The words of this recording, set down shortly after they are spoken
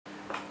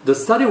The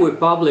study we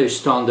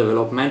published on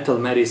Developmental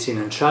Medicine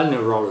and Child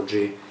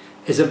Neurology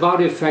is about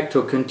the effect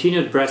of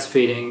continued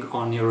breastfeeding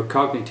on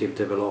neurocognitive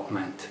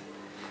development.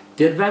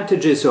 The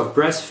advantages of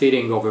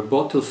breastfeeding over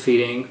bottle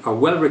feeding are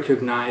well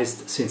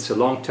recognized since a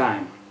long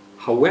time.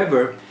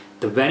 However,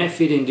 the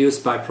benefit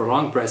induced by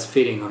prolonged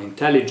breastfeeding on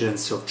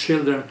intelligence of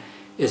children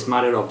is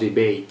matter of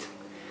debate.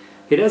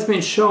 It has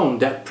been shown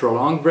that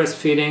prolonged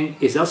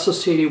breastfeeding is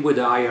associated with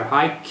a higher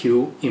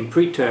IQ in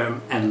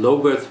preterm and low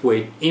birth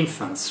weight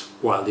infants,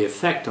 while the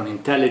effect on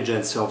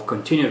intelligence of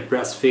continued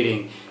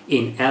breastfeeding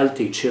in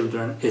healthy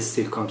children is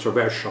still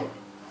controversial.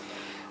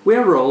 We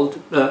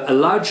enrolled a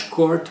large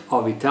cohort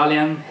of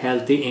Italian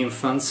healthy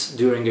infants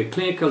during a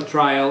clinical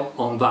trial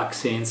on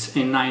vaccines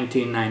in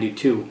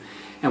 1992,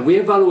 and we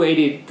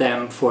evaluated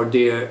them for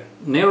their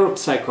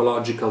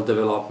neuropsychological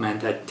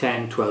development at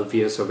 10-12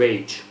 years of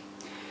age.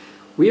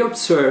 We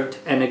observed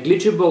a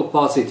negligible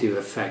positive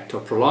effect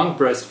of prolonged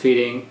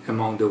breastfeeding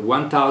among the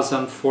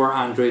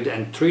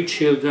 1,403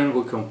 children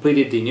who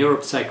completed the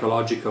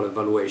neuropsychological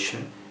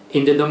evaluation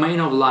in the domain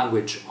of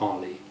language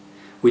only.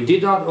 We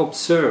did not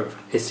observe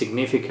a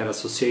significant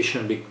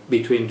association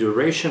between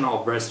duration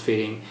of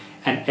breastfeeding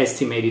and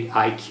estimated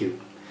IQ.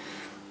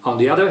 On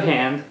the other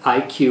hand,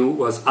 IQ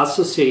was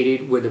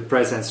associated with the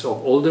presence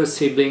of older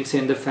siblings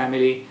in the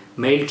family,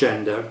 male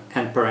gender,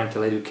 and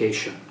parental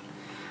education.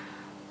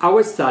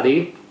 Our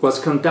study was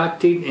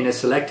conducted in a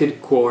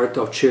selected cohort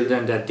of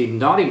children that did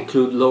not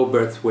include low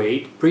birth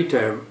weight,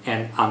 preterm,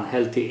 and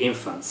unhealthy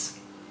infants.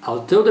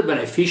 Although the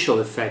beneficial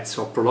effects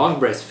of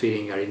prolonged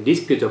breastfeeding are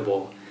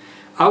indisputable,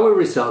 our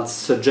results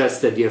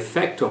suggest that the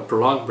effect of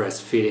prolonged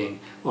breastfeeding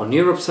on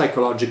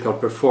neuropsychological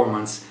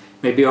performance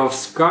may be of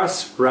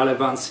scarce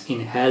relevance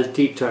in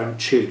healthy term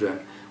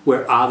children,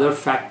 where other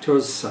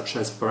factors such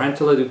as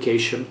parental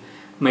education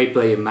may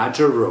play a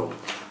major role.